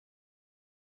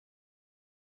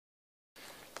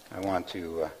I want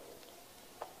to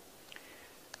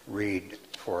read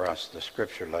for us the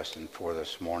scripture lesson for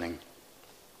this morning.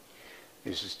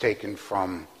 This is taken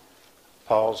from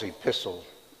Paul's epistle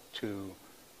to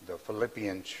the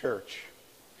Philippian church,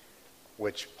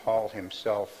 which Paul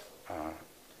himself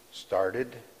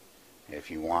started. If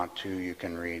you want to, you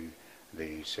can read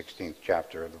the 16th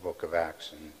chapter of the book of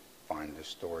Acts and find the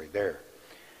story there.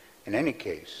 In any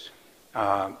case,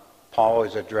 Paul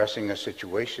is addressing a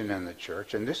situation in the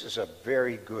church, and this is a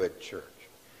very good church.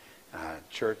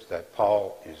 Church that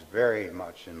Paul is very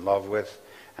much in love with,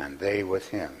 and they with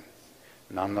him.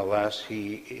 Nonetheless,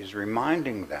 he is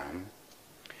reminding them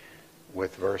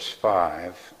with verse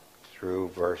 5 through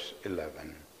verse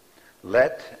 11,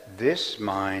 "Let this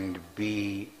mind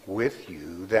be with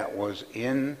you that was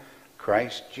in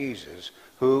Christ Jesus,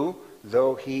 who,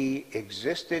 though he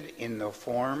existed in the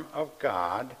form of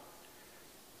God,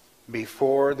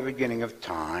 before the beginning of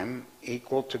time,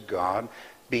 equal to God,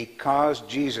 because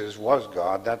Jesus was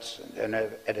God," that's an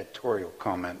editorial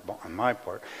comment on my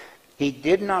part, "he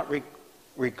did not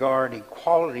regard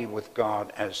equality with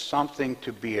God as something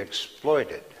to be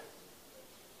exploited,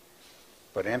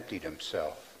 but emptied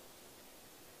himself,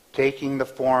 taking the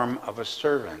form of a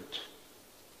servant."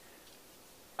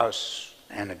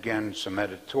 And again, some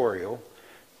editorial,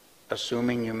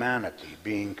 "assuming humanity,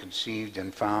 being conceived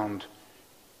and found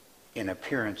in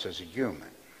appearance as a human.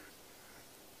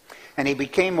 And he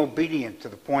became obedient to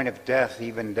the point of death,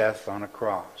 even death on a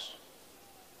cross.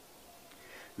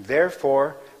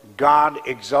 Therefore, God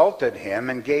exalted him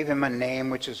and gave him a name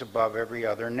which is above every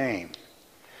other name,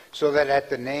 so that at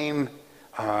the name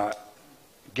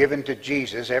given to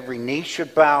Jesus, every knee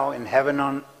should bow in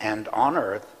heaven and on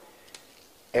earth,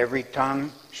 every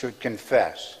tongue should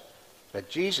confess that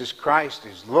Jesus Christ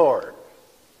is Lord,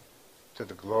 to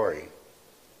the glory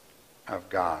of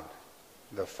God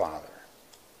the Father."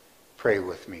 Pray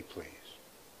with me, please.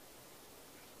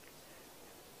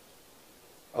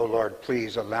 Oh Lord,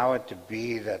 please allow it to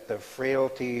be that the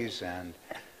frailties and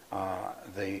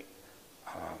the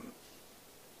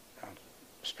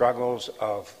struggles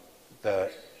of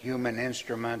the human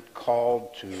instrument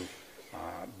called to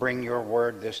bring your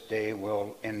word this day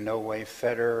will in no way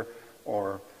fetter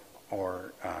or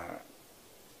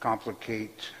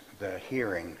complicate the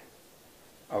hearing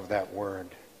of that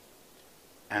word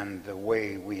and the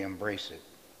way we embrace it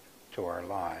to our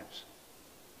lives,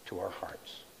 to our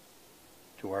hearts,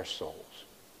 to our souls.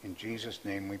 In Jesus'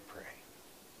 name we pray.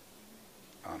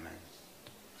 Amen.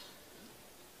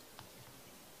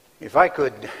 If I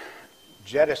could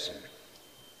jettison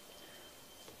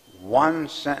one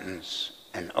sentence,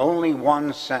 and only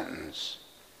one sentence,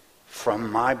 from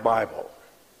my Bible,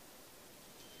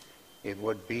 it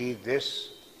would be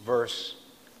this verse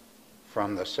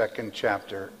from the 2nd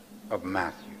chapter of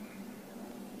Matthew.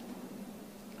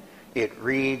 It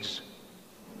reads,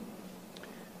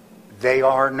 "They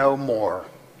are no more."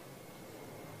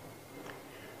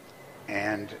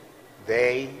 And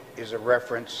 "they" is a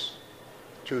reference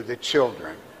to the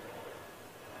children.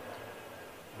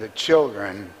 The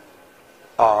children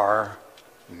are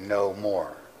no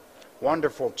more.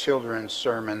 Wonderful children's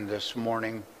sermon this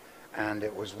morning, and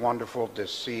it was wonderful to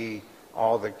see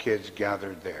all the kids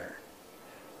gathered there.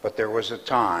 But there was a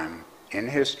time in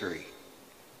history,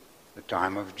 the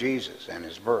time of Jesus and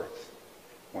his birth,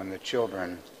 when the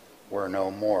children were no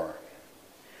more.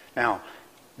 Now,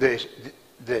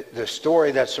 the story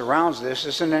that surrounds this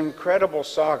is an incredible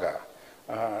saga.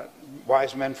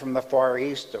 Wise men from the Far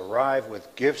East arrive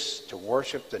with gifts to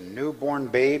worship the newborn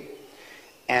babe,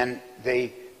 and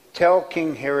they tell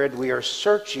King Herod, "We are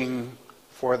searching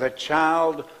for the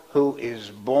child who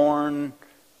is born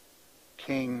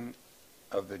King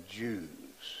of the Jews."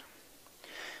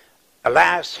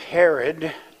 Alas,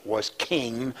 Herod was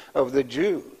king of the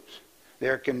Jews.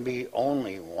 There can be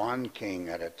only one king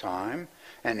at a time,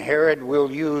 and Herod will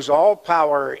use all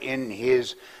power in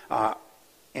his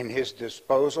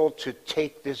disposal to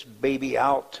take this baby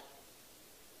out.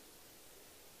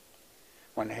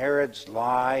 When Herod's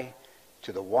lie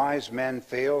to the wise men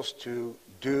fails to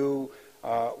do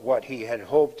what he had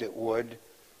hoped it would,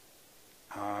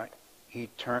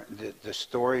 the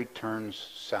story turns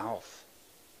south.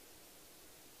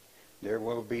 There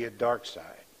will be a dark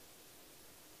side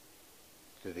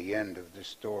to the end of the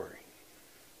story.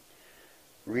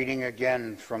 Reading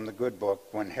again from the good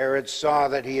book, when Herod saw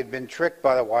that he had been tricked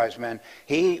by the wise men,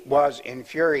 he was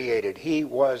infuriated. He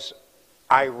was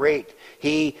irate.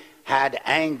 He had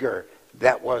anger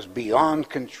that was beyond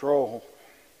control,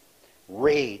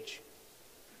 rage.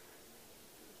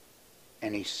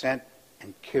 And he sent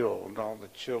and killed all the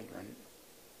children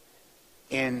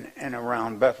in and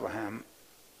around Bethlehem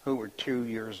who were 2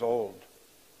 years old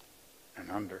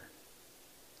and under,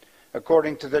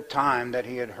 according to the time that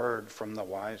he had heard from the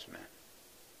wise men.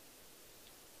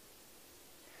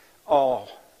 All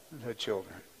the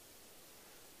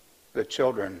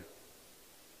children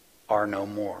are no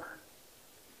more.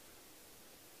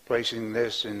 Placing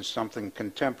this in something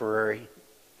contemporary,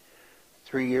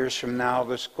 3 years from now,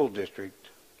 the school district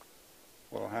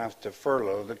will have to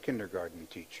furlough the kindergarten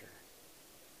teacher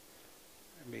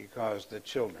because the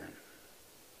children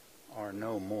are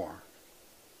no more.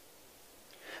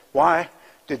 Why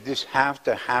did this have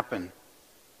to happen?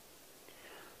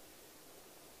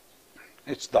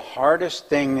 It's the hardest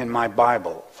thing in my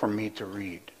Bible for me to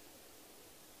read.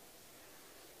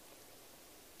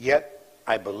 Yet,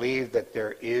 I believe that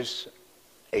there is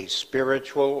a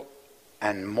spiritual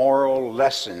and moral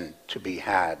lesson to be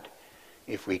had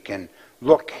if we can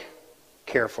look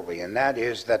carefully, and that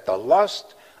is that the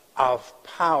lust of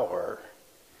power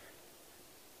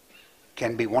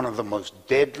can be one of the most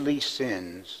deadly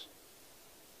sins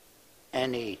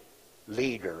any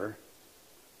leader,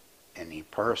 any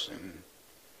person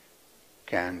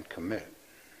can commit.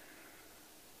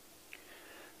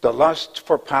 The lust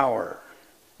for power,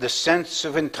 the sense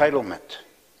of entitlement,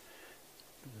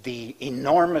 the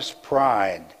enormous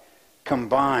pride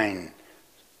combine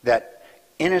that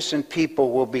innocent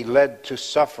people will be led to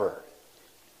suffer,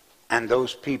 and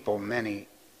those people, many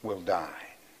will die.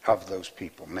 Of those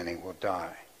people, many will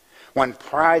die. When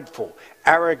prideful,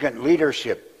 arrogant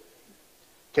leadership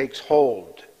takes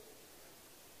hold,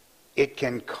 it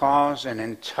can cause an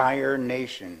entire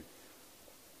nation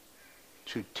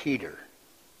to teeter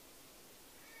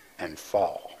and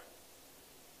fall.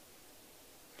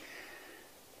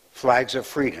 Flags of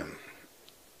freedom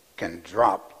can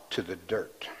drop to the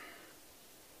dirt,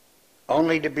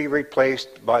 only to be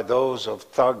replaced by those of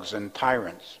thugs and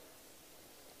tyrants.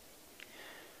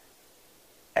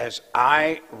 As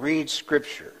I read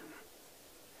Scripture,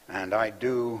 and I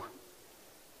do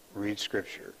read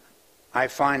Scripture, I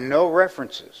find no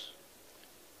references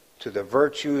to the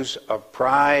virtues of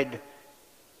pride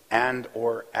and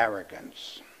or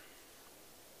arrogance.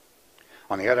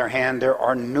 On the other hand, there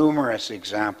are numerous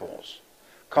examples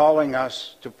calling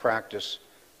us to practice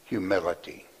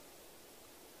humility.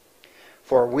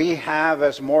 For we have,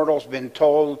 as mortals, been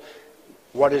told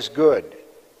what is good.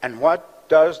 And what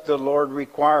does the Lord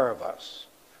require of us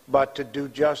but to do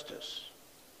justice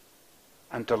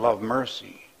and to love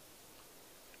mercy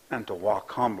and to walk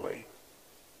humbly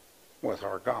with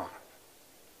our God?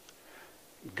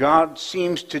 God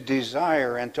seems to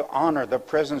desire and to honor the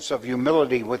presence of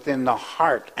humility within the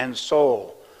heart and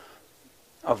soul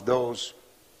of those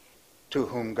to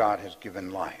whom God has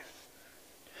given life.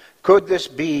 Could this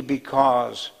be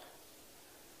because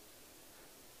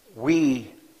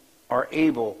we are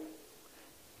able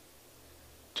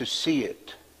to see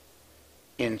it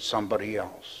in somebody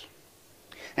else?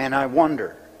 And I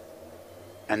wonder,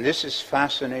 and this is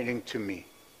fascinating to me,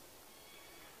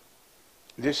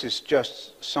 this is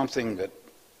just something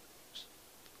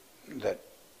that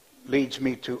leads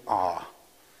me to awe.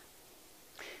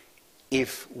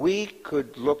 If we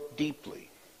could look deeply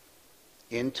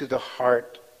into the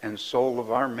heart and soul of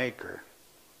our Maker,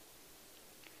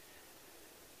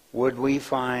 would we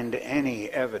find any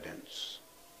evidence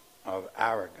of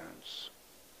arrogance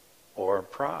or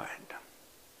pride?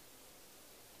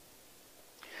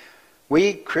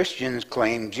 We Christians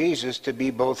claim Jesus to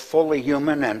be both fully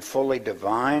human and fully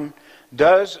divine.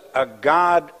 Does a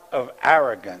God of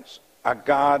arrogance, a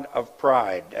God of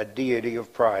pride, a deity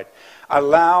of pride,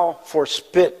 allow for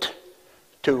spit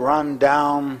to run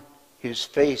down his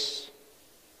face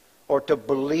or to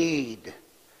bleed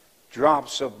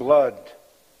drops of blood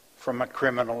from a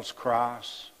criminal's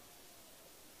cross?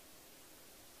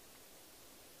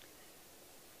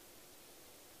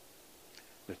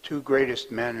 The two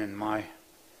greatest men in my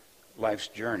life's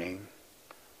journey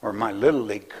were my Little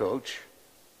League coach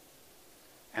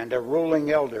and a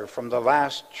ruling elder from the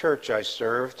last church I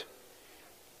served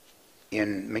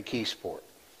in McKeesport.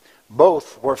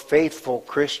 Both were faithful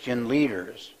Christian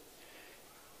leaders.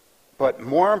 But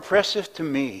more impressive to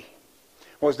me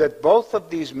was that both of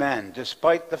these men,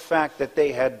 despite the fact that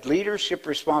they had leadership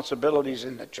responsibilities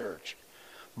in the church,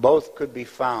 both could be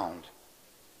found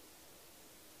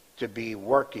to be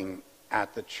working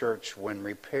at the church when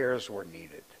repairs were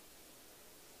needed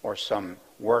or some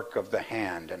work of the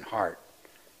hand and heart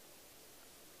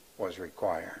was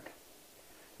required.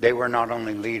 They were not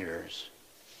only leaders,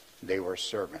 they were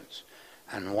servants.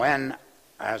 And when,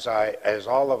 as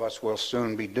all of us will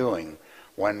soon be doing,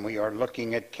 when we are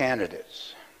looking at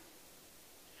candidates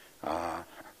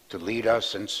to lead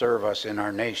us and serve us in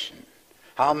our nation,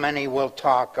 How many will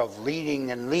talk of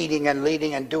leading and leading and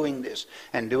leading and doing this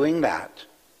and doing that?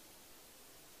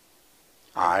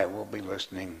 I will be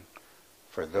listening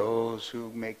for those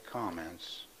who make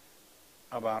comments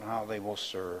about how they will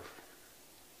serve.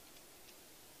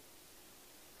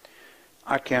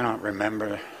 I cannot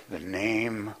remember the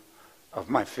name of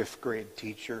my 5th grade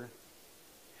teacher.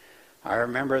 I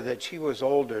remember that she was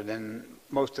older than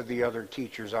most of the other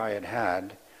teachers I had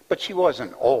had, but she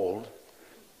wasn't old,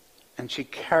 and she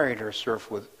carried herself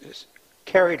with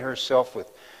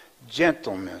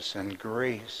gentleness and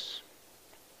grace.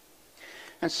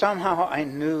 And somehow I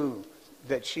knew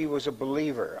that she was a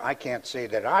believer. I can't say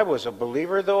that I was a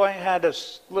believer, though I had a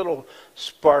little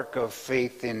spark of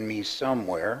faith in me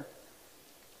somewhere.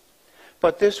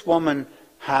 But this woman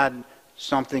had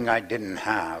something I didn't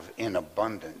have in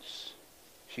abundance.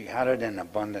 She had it in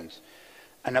abundance.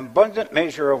 An abundant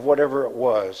measure of whatever it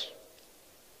was.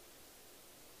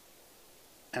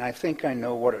 And I think I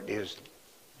know what it is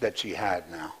that she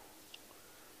had now.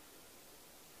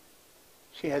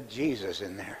 She had Jesus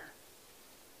in there.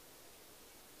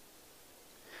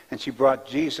 And she brought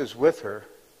Jesus with her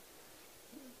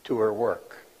to her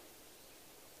work.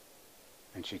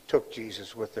 And she took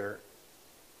Jesus with her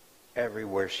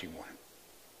everywhere she went.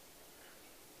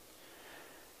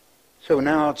 So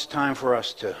now it's time for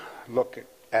us to look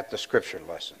at the scripture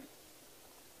lesson.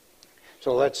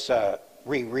 So let's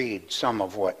reread some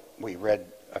of what we read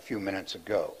a few minutes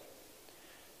ago.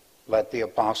 Let the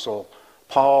Apostle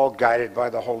Paul, guided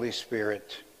by the Holy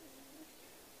Spirit,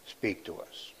 speak to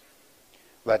us.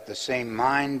 Let the same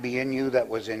mind be in you that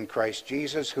was in Christ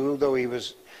Jesus, who, though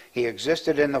he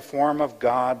existed in the form of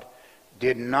God,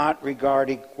 did not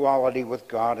regard equality with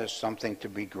God as something to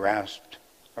be grasped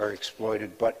or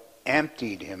exploited, but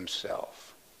emptied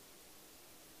himself,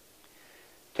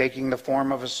 taking the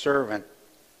form of a servant,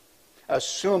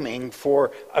 assuming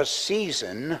for a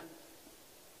season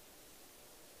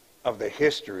of the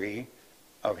history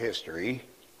of history,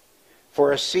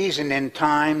 for a season in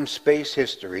time, space,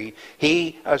 history,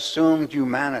 he assumed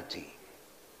humanity,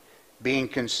 being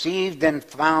conceived and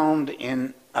found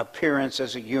in appearance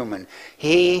as a human.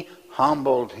 He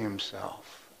humbled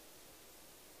himself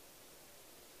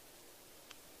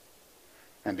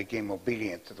and became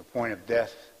obedient to the point of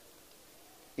death,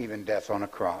 even death on a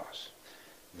cross.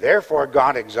 Therefore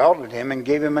God exalted him and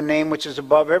gave him a name which is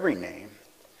above every name,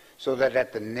 so that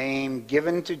at the name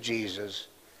given to Jesus,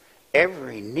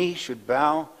 every knee should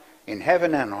bow in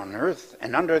heaven and on earth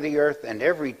and under the earth, and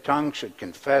every tongue should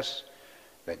confess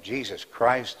that Jesus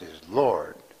Christ is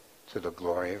Lord, to the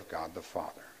glory of God the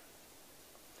Father.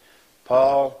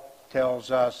 Paul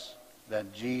tells us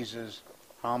that Jesus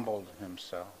humbled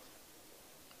himself.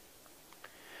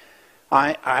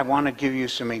 I want to give you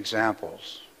some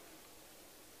examples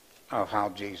of how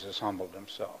Jesus humbled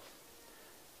himself.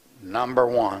 Number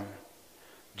one,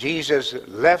 Jesus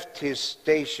left his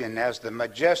station as the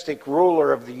majestic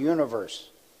ruler of the universe,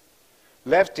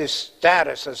 left his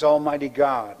status as Almighty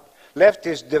God, left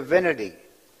his divinity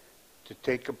to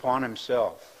take upon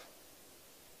himself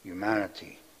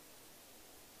humanity.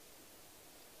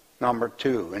 Number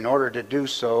two, in order to do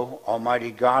so, Almighty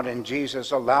God and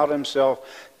Jesus allowed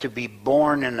himself to be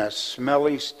born in a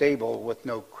smelly stable with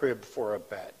no crib for a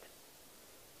bed.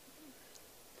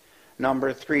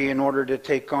 Number three, in order to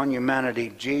take on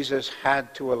humanity, Jesus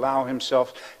had to allow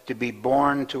himself to be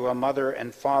born to a mother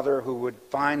and father who would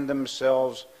find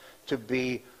themselves to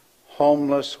be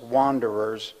homeless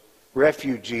wanderers,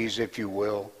 refugees, if you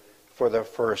will, for the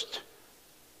first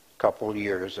couple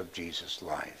years of Jesus'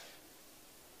 life.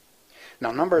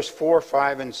 Now, Numbers 4,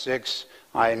 5, and 6,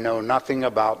 I know nothing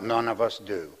about, none of us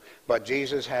do. But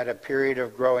Jesus had a period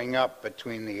of growing up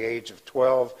between the age of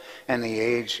 12 and the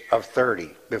age of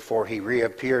 30 before he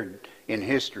reappeared in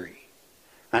history.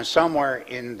 And somewhere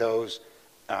in those,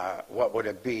 what would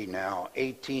it be now,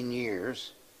 18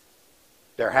 years,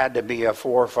 there had to be a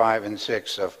 4, 5, and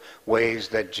 6 of ways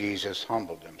that Jesus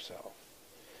humbled himself.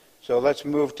 So let's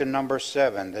move to number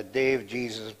 7, the day of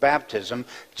Jesus' baptism.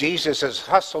 Jesus is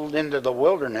hustled into the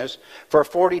wilderness for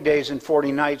 40 days and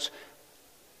 40 nights,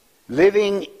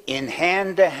 living in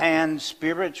hand-to-hand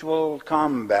spiritual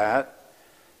combat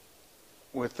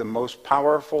with the most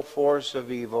powerful force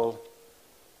of evil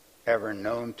ever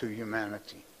known to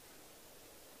humanity.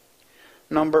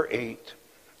 Number 8,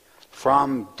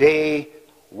 from day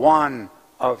 1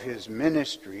 of his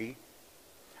ministry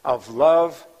of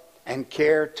love and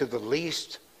care to the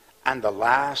least and the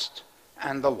last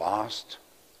and the lost,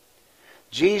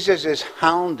 Jesus is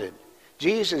hounded.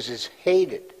 Jesus is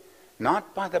hated,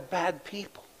 not by the bad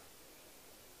people,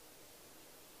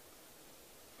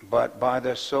 but by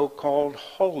the so-called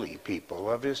holy people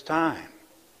of his time.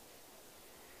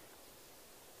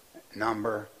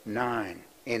 Number 9.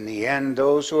 In the end,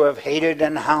 those who have hated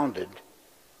and hounded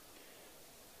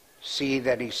see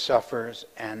that he suffers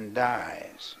and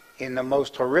dies in the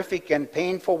most horrific and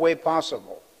painful way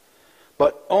possible,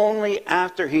 but only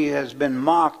after he has been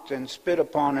mocked and spit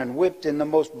upon and whipped in the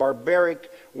most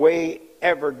barbaric way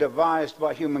ever devised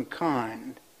by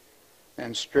humankind,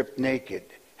 and stripped naked,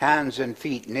 hands and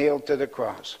feet nailed to the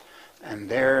cross, and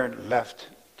there left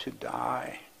to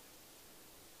die.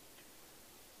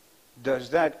 Does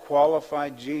that qualify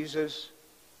Jesus?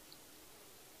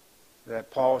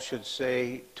 That Paul should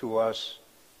say to us,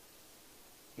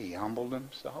 he humbled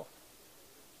himself.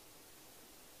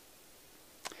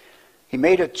 He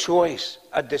made a choice,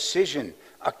 a decision,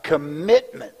 a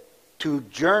commitment to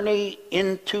journey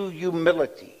into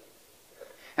humility.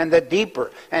 And the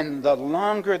deeper and the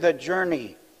longer the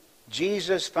journey,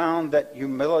 Jesus found that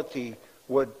humility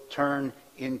would turn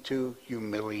into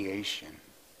humiliation,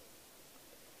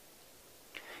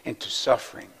 into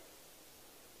suffering,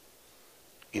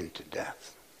 into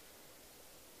death.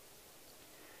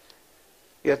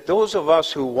 Yet those of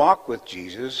us who walk with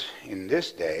Jesus in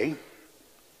this day,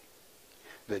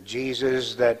 the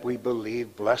Jesus that we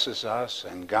believe blesses us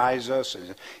and guides us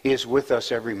and is with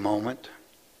us every moment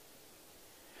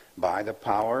by the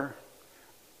power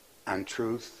and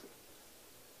truth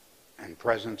and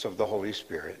presence of the Holy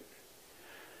Spirit.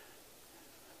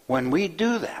 When we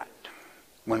do that,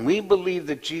 when we believe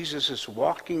that Jesus is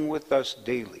walking with us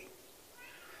daily,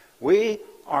 we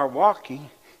are walking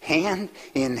hand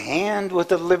in hand with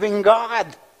the living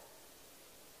God.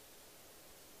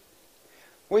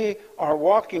 We are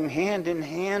walking hand in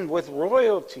hand with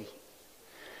royalty,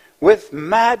 with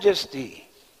majesty,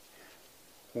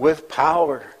 with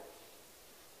power,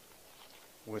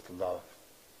 with love.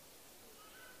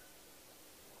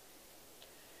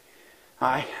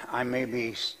 I may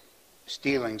be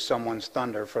stealing someone's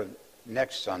thunder for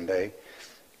next Sunday,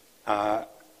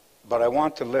 but I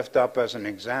want to lift up as an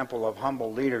example of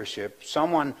humble leadership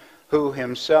someone who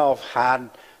himself had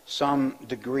some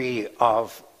degree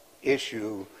of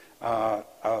issue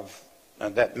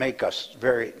that makes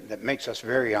us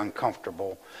very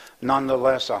uncomfortable.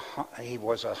 Nonetheless, he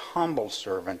was a humble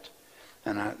servant,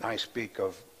 and I speak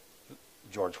of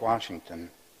George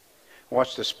Washington. I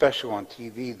watched a special on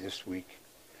TV this week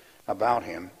about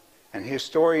him, and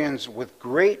historians with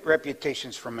great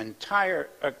reputations from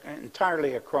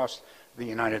entirely across the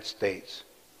United States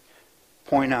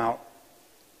point out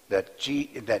that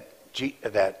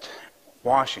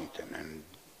Washington, and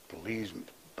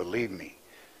believe me,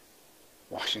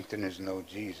 Washington is no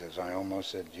Jesus. I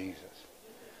almost said Jesus.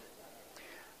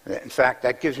 In fact,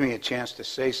 that gives me a chance to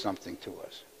say something to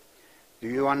us. Do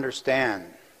you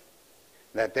understand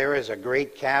that there is a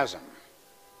great chasm?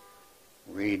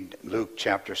 Read Luke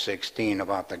chapter 16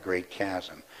 about the great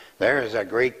chasm. There is a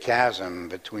great chasm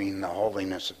between the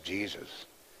holiness of Jesus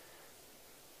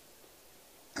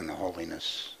and the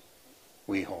holiness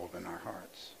we hold in our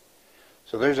hearts.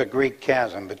 So there's a great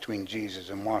chasm between Jesus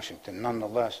and Washington.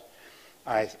 Nonetheless,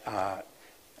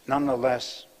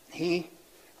 he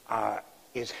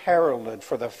is heralded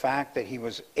for the fact that he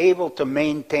was able to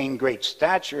maintain great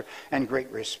stature and great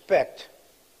respect,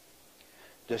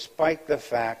 despite the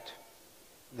fact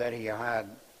that he had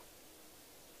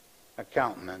a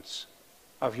countenance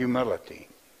of humility.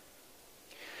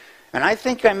 And I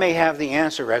think I may have the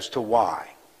answer as to why.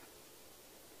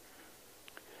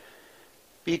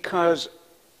 Because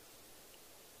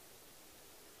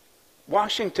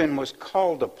Washington was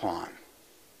called upon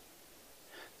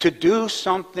to do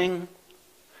something,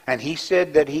 and he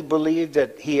said that he believed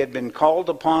that he had been called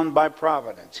upon by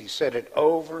providence. He said it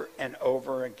over and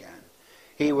over again.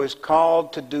 He was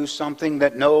called to do something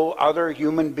that no other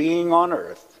human being on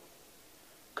earth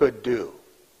could do.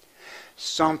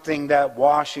 Something that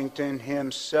Washington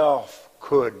himself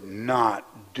could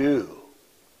not do.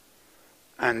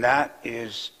 And that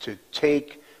is to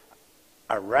take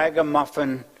a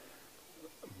ragamuffin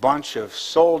bunch of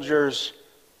soldiers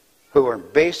who are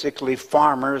basically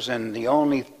farmers, and the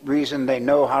only reason they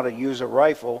know how to use a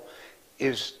rifle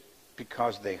is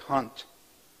because they hunt.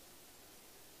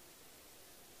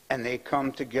 And they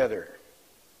come together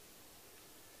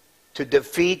to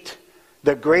defeat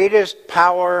the greatest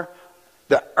power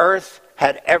the earth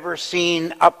had ever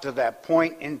seen up to that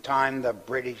point in time, the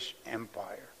British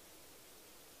Empire.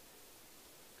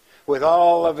 With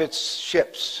all of its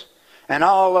ships and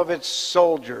all of its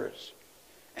soldiers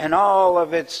and all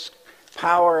of its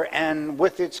power, and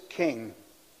with its king.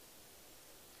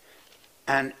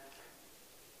 And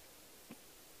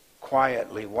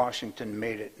quietly Washington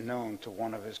made it known to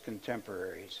one of his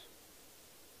contemporaries,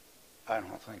 I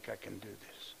don't think I can do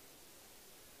this.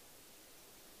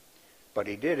 But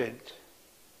he did it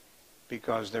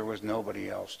because there was nobody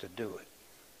else to do it.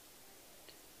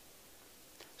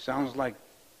 Sounds like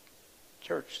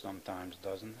church sometimes,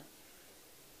 doesn't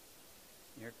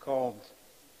it? You're called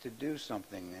to do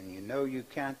something and you know you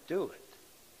can't do it.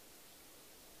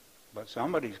 But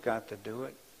somebody's got to do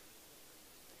it.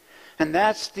 And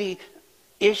that's the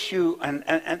issue, and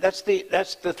that's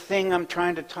the thing I'm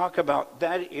trying to talk about.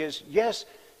 That is, yes,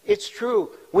 it's true.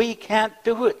 We can't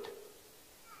do it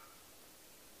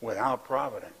without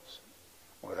providence,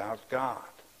 without God.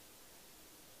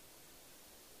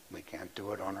 We can't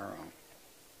do it on our own.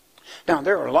 Now,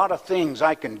 there are a lot of things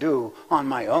I can do on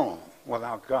my own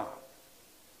without God.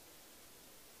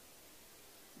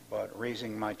 But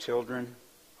raising my children,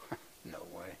 no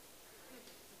way.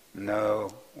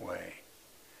 No way.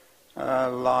 A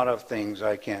lot of things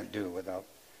I can't do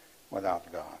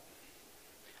without God.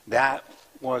 That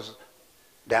was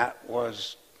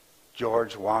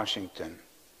George Washington.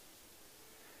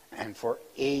 And for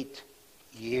 8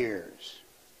 years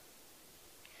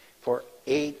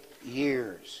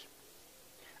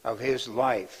of his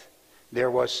life,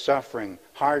 there was suffering,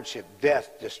 hardship,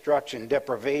 death, destruction,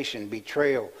 deprivation,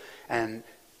 betrayal, and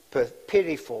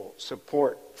pitiful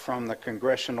support from the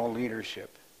congressional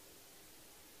leadership.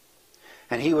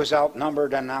 And he was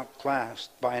outnumbered and outclassed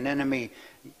by an enemy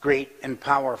great and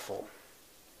powerful.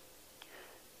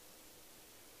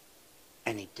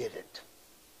 And he did it.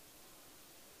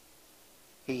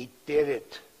 He did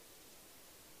it.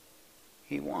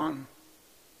 He won.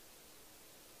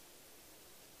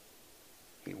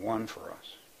 He won for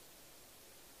us.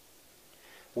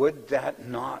 Would that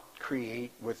not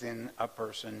create within a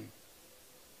person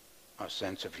a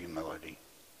sense of humility?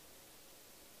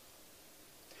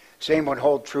 Same would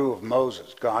hold true of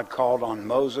Moses. God called on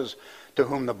Moses, to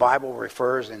whom the Bible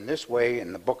refers in this way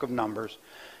in the book of Numbers.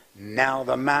 Now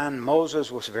the man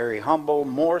Moses was very humble,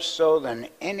 more so than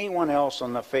anyone else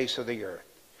on the face of the earth.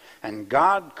 And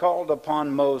God called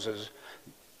upon Moses,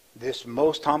 this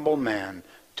most humble man,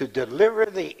 to deliver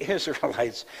the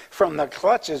Israelites from the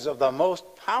clutches of the most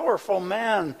powerful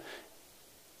man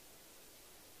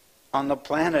on the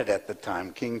planet at the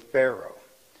time, King Pharaoh.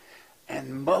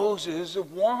 And Moses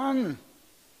won.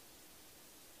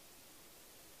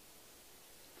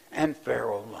 And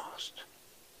Pharaoh lost.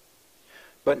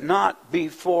 But not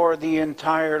before the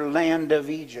entire land of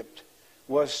Egypt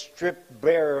was stripped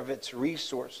bare of its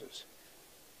resources.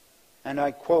 And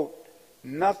I quote,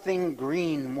 "Nothing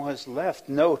green was left,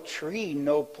 no tree,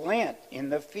 no plant in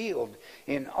the field,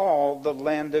 in all the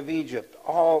land of Egypt.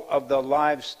 All of the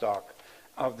livestock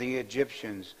of the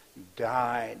Egyptians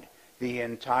died. The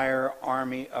entire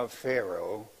army of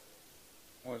Pharaoh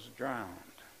was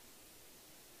drowned.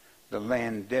 The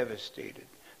land devastated.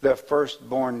 The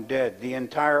firstborn dead. The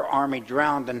entire army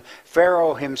drowned, and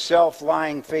Pharaoh himself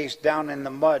lying face down in the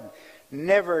mud,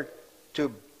 never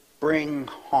to bring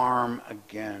harm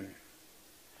again."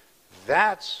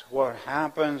 That's what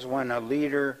happens when a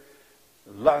leader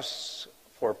lusts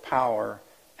for power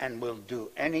and will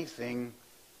do anything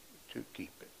to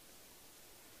keep it.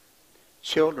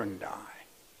 Children die.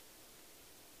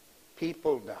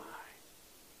 People die.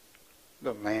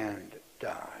 The land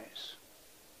dies.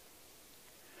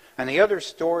 And the other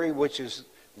story, which is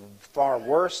far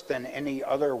worse than any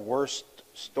other worst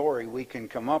story we can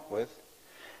come up with,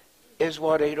 is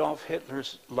what Adolf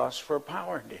Hitler's lust for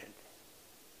power did.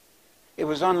 It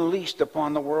was unleashed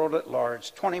upon the world at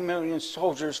large. 20 million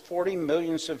soldiers, 40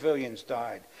 million civilians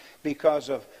died because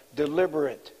of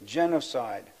deliberate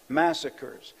genocide,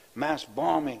 massacres, mass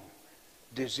bombing,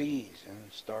 disease,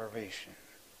 and starvation.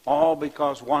 All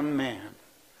because one man,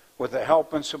 with the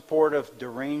help and support of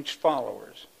deranged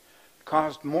followers,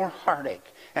 caused more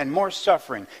heartache and more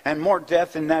suffering and more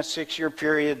death in that 6-year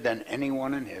period than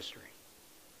anyone in history.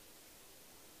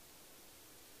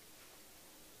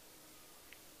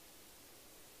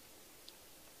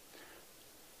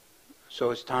 So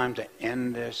it's time to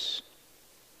end this.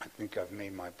 I think I've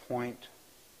made my point,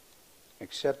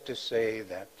 except to say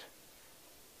that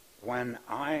when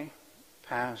I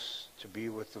pass to be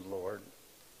with the Lord,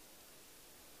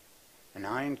 and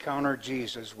I encounter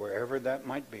Jesus wherever that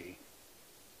might be,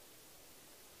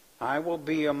 I will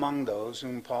be among those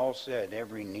whom Paul said,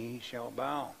 every knee shall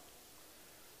bow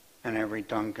and every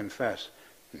tongue confess.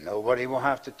 Nobody will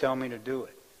have to tell me to do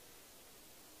it.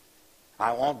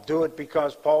 I won't do it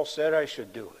because Paul said I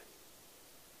should do it.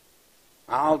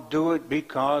 I'll do it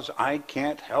because I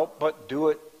can't help but do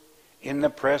it in the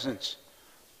presence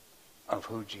of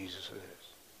who Jesus is.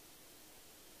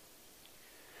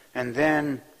 And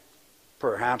then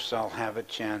perhaps I'll have a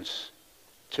chance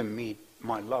to meet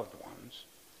my loved ones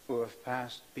who have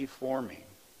passed before me.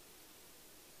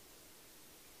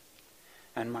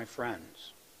 And my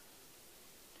friends.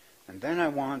 And then I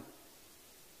want,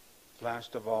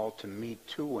 last of all, to meet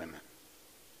two women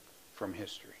from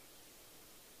history.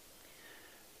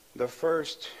 The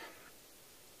first,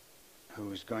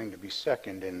 who is going to be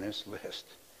second in this list,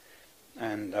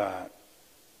 and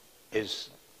is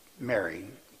Mary,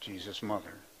 Jesus'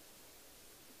 mother,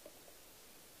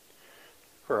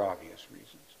 for obvious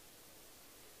reasons.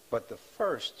 But the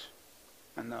first,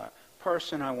 and the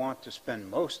person I want to spend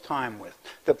most time with,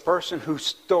 the person whose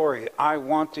story I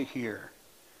want to hear,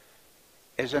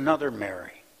 is another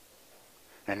Mary.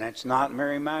 And that's not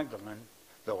Mary Magdalene,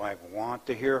 though I want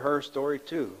to hear her story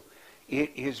too.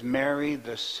 It is Mary,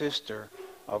 the sister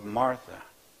of Martha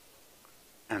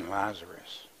and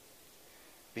Lazarus.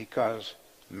 Because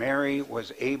Mary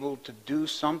was able to do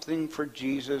something for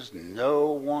Jesus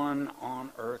no one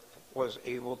on earth was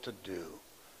able to do.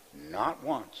 Not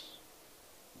once,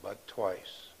 but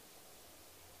twice.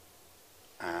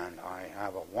 And I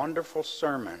have a wonderful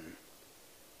sermon.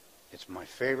 It's my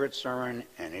favorite sermon,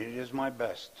 and it is my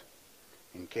best,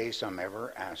 in case I'm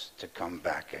ever asked to come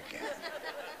back again.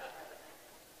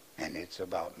 And it's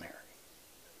about Mary.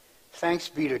 Thanks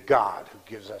be to God who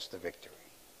gives us the victory.